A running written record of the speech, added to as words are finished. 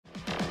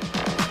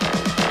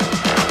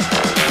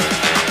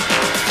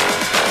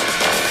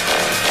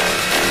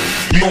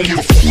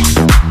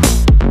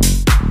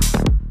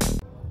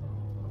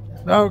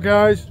Now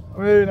guys,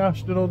 we're in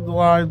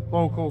Ashton-under-Lyne,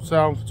 local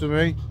town to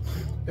me,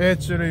 here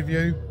to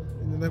review,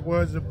 in the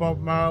words of Bob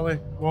Marley,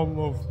 One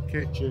Love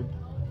Kitchen.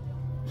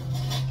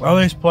 Well,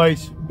 this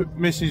place,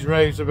 Mrs.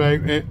 raves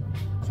about it,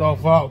 so I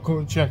thought I'd come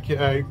and check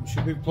it out.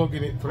 She's been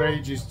plugging it for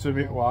ages to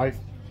my wife.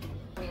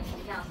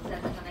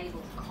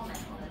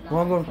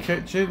 One Love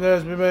Kitchen,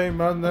 there's my main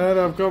man there.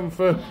 I've gone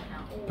for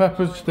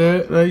peppered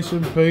steak, rice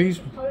and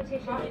peas.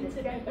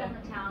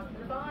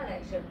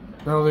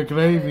 Now the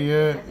gravy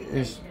here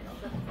is,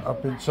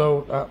 I've been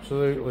told,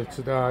 absolutely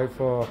to die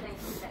for.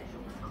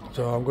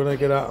 So I'm going to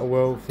get out a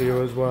world for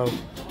you as well.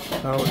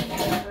 Now,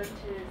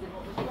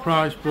 the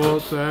price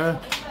boards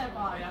there,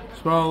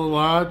 small and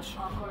large,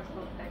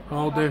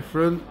 all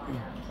different.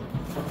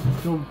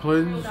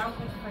 Dumplings.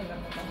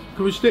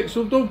 Can we stick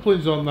some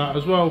dumplings on that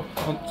as well?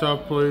 On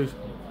tab, please.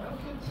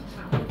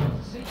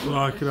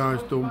 Like a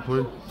nice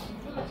dumpling.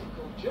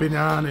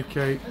 Banana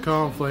cake,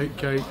 cornflake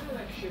cake.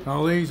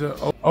 Now these are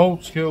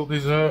old school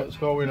desserts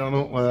going on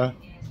up there.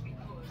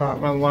 Fat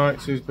man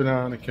likes his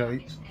banana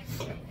cakes.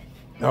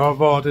 Now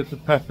I've ordered the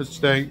peppered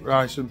steak,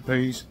 rice and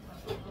peas.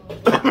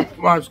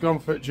 Wife's gone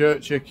for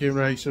jerk chicken,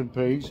 rice and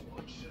peas.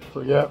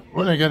 But yeah,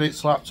 when I get it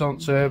slapped on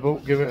table,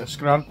 give it a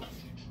scran.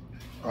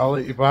 I'll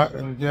hit you back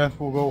and yeah,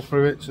 we'll go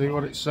through it, see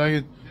what it's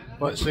saying.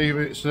 Let's see if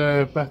it's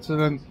better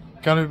than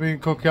Caribbean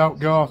Cookout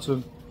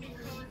Gorton.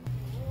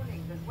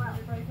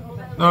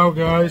 Now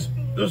guys,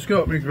 just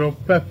got me grub,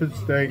 peppered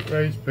steak,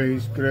 rice,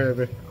 peas,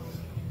 gravy.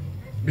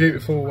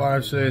 Beautiful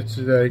wife's here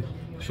today.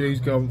 She's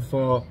gone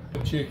for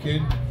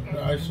chicken,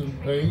 rice and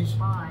peas.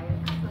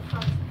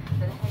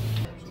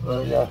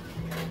 So yeah,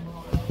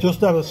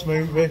 just had a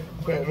smoothie,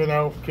 bit of an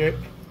health kick.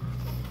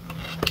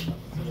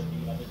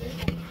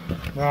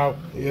 Now,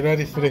 are you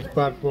ready for this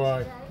bad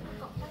boy?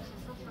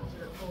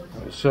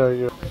 Let's show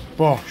you.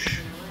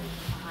 Bosh.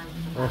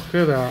 Look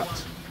at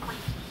that.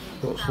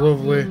 Looks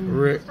lovely,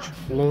 rich,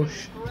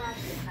 lush.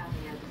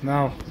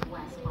 Now,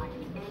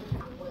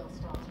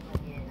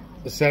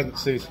 the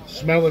senses,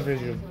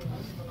 smell-o-vision.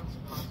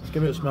 Let's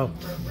give it a smell.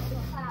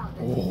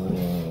 Oh,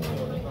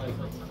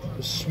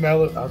 the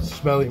smell of that,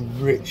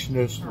 smelling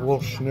richness,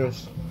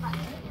 lushness,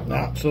 and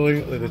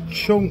absolutely the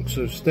chunks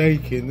of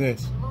steak in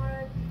this.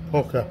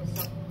 Pucker.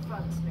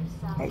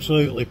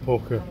 Absolutely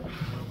pucker.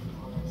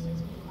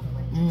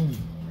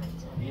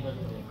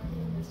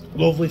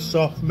 Lovely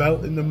soft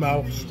melt in the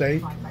mouth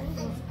steak.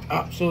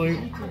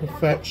 Absolute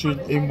perfection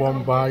in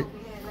one bite.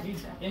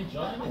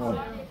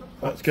 Oh,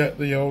 let's get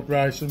the old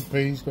rice and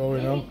peas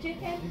going on.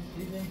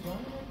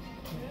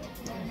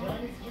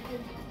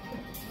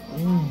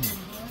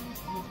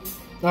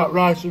 That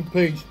rice and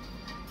peas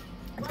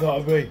has got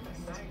to be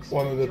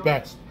one of the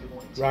best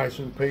rice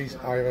and peas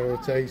I've ever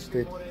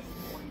tasted.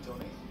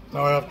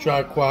 Now I have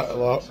tried quite a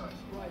lot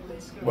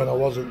when I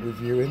wasn't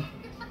reviewing,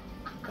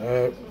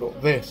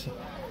 but this,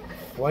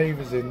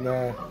 flavours in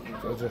there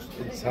are just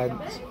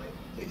intense.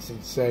 It's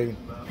insane,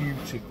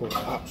 beautiful,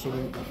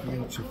 absolutely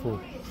beautiful.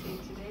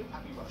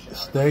 The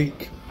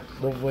steak,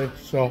 lovely,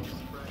 soft.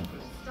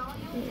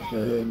 Get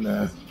it in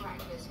there.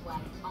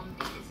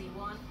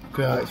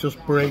 Okay, it's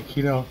just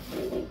breaking off.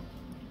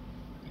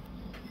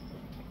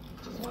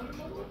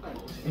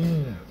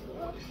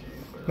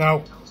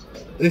 Now,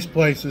 this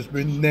place has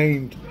been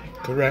named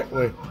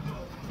correctly.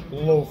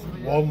 Love,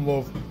 One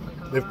Love.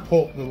 They've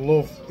put the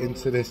love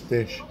into this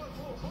dish.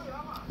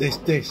 This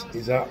dish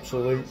is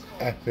absolute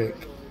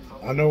epic.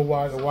 I know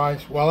why the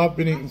wife, while I've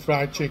been eating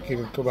fried chicken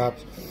and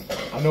kebabs,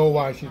 I know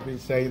why she's been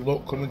saying,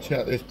 look, come and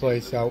check this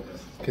place out,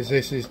 because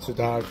this is to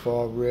die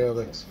for,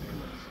 really.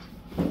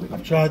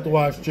 I've tried the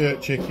wife's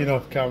jerk chicken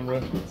off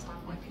camera.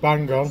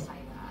 Bang on.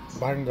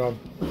 Bang on.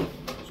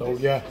 So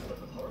yeah,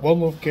 One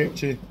Love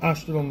Kitchen,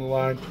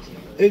 Ashton-under-Lyne.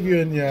 If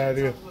you're in the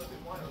area,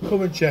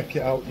 come and check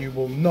it out. You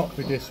will not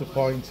be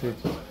disappointed.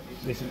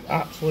 This is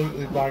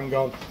absolutely bang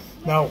on.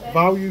 Now,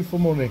 value for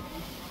money,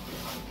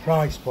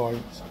 price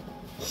point,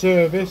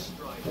 service,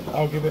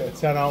 I'll give it a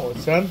 10 out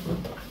of 10.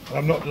 And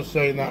I'm not just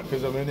saying that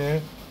because I'm in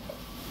here.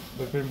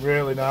 They've been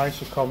really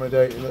nice,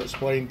 accommodating,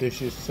 explain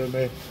dishes to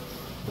me.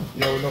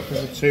 You know,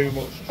 nothing with too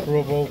much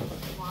trouble.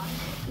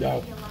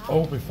 Yeah,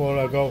 oh, before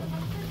I go,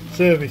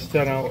 service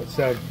 10 out of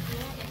 10.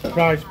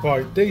 Price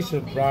point,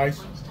 decent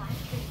price.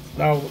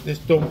 Now, this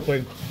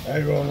dumpling,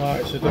 everyone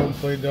likes a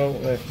dumpling,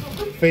 don't they?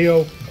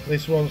 Theo,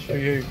 this one's for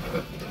you.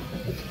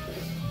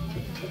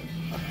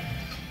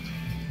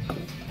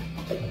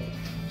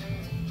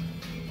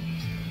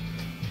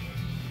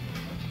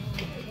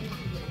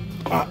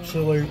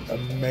 Absolute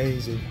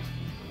amazing.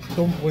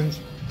 Dumplings,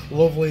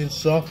 lovely and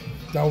soft.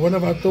 Now, when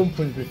I've had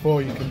dumplings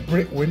before, you can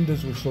brick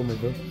windows with some of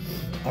them.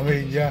 I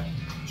mean, yeah,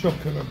 chuck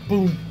them and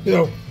boom. You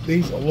know,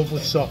 these are lovely,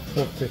 soft,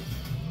 fluffy.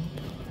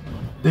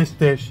 This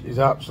dish is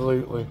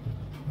absolutely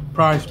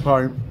price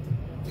point.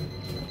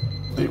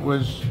 It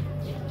was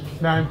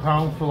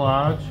 £9 for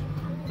large.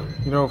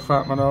 You know,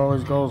 fat man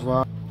always goes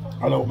large.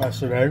 I don't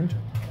mess around.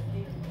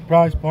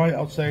 Price point,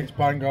 I'd say it's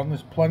bang on.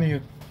 There's plenty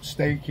of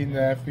steak in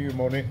there for your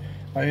money.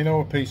 Now, you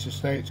know a piece of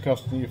steak's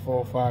costing you £4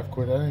 or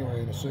 £5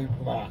 anyway in a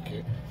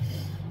supermarket.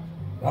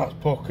 That's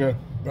pucker,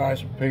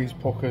 rice and peas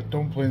pucker,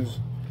 dumplings,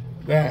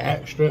 they're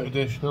extra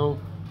additional.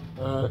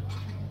 Let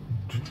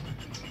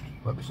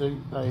me see,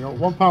 there you go,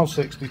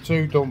 £1.60,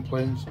 2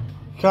 dumplings.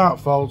 You can't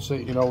fault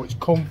it, you know, it's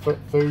comfort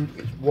food,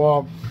 it's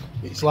warm.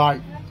 It's like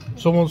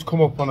someone's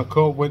come up on a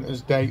cold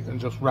winter's day and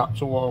just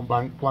wrapped a warm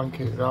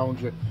blanket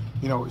around you.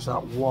 You know, it's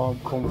that warm,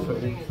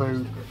 comforting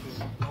food.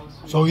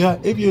 So yeah,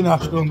 if you're in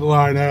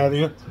Ashton-under-Lyne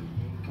area,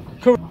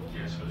 come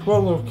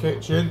One Love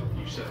Kitchen.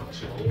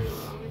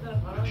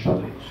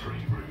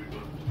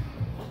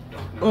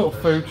 Little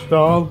food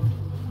stall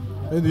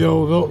in the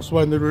old huts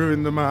when they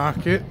ruined the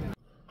market.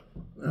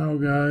 Now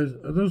guys,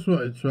 I just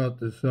wanted to add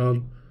this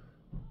on.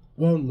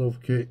 One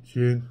Love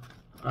Kitchen,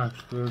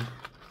 Ashton.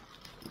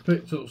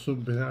 Picked up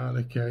some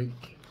banana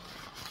cake.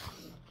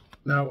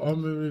 Now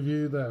on my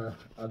review there,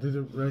 I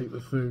didn't rate the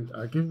food.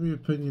 I give my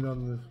opinion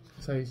on the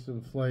taste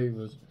and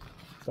flavours,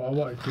 but I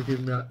wanted to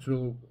give my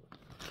actual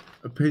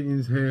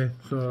opinions here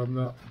so I'm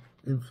not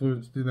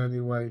influenced in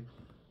any way,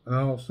 and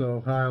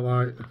also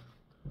highlight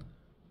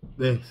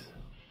this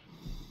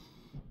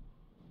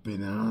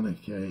banana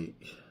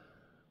cake.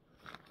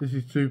 This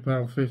is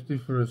 £2.50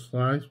 for a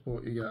slice,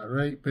 but you get a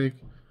right big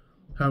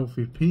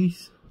healthy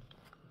piece.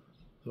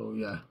 So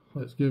yeah,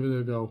 let's give it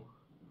a go.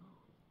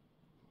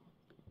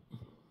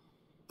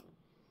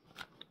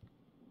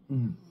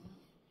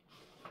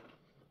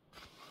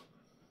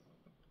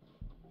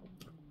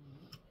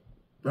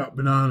 That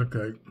banana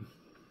cake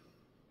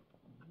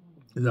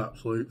is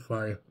absolute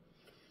fire.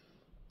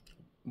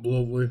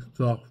 Lovely,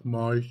 soft,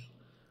 moist,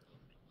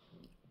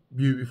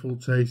 beautiful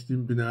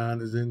tasting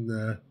bananas in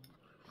there.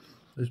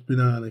 This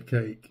banana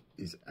cake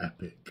is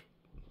epic.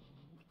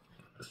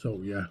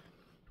 So yeah,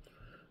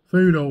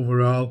 food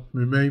overall,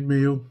 my main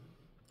meal,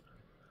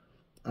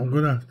 I'm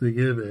gonna have to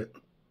give it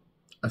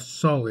a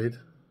solid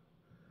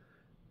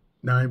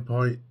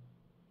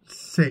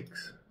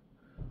 9.6.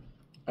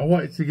 I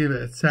wanted to give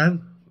it a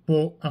 10,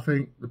 but I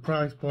think the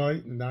price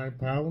point,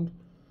 £9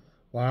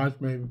 large,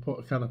 maybe put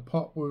a can of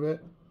pop with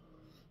it,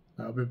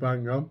 that'll be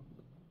bang on.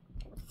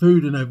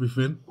 Food and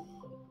everything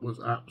was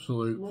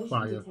absolute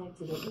fire.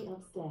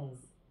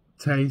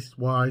 Taste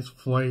wise,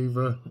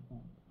 flavour,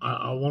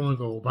 I want to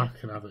go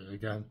back and have it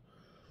again.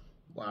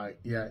 Like,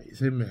 yeah,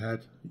 it's in my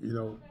head, you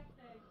know.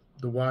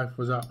 The wife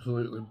was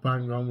absolutely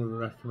bang on with the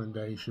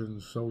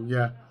recommendations, so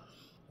yeah,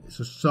 it's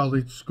a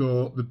solid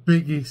score, the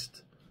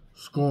biggest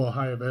score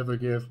I have ever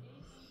give.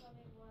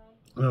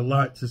 And I'd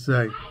like to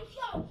say,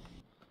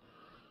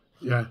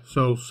 yeah,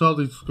 so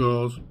solid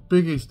scores,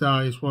 biggest,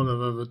 highest one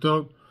I've ever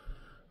done.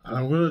 And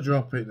I'm going to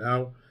drop it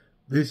now.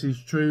 This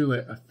is truly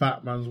a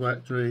fat man's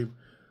wet dream.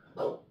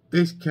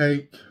 This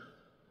cake,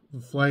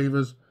 the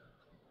flavours,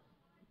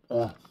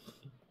 oh,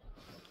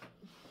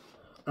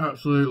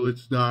 absolutely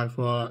to die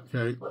for that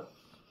cake.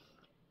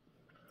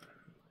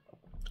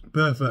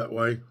 Perfect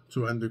way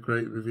to end a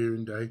great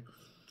reviewing day.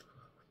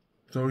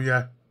 So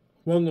yeah,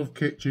 One Love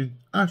Kitchen,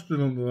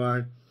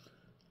 Ashton-under-Lyne.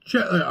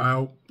 Check that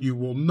out, you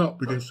will not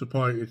be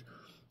disappointed.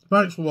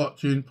 Thanks for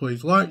watching,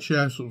 please like,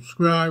 share,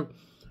 subscribe,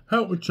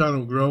 help my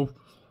channel grow.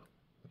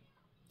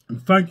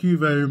 And thank you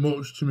very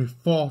much to my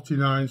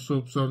 49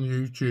 subs on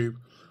YouTube.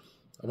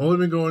 I've only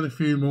been going a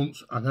few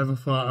months, I never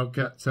thought I'd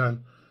get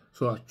 10.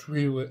 So I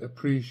truly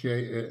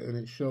appreciate it, and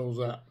it shows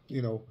that,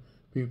 you know,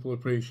 people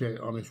appreciate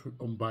honest,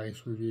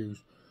 unbiased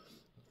reviews.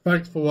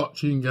 Thanks for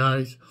watching,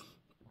 guys.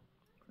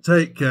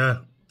 Take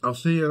care. I'll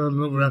see you on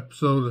another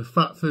episode of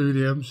Fat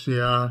Foodie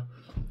MCR.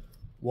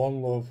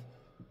 One love.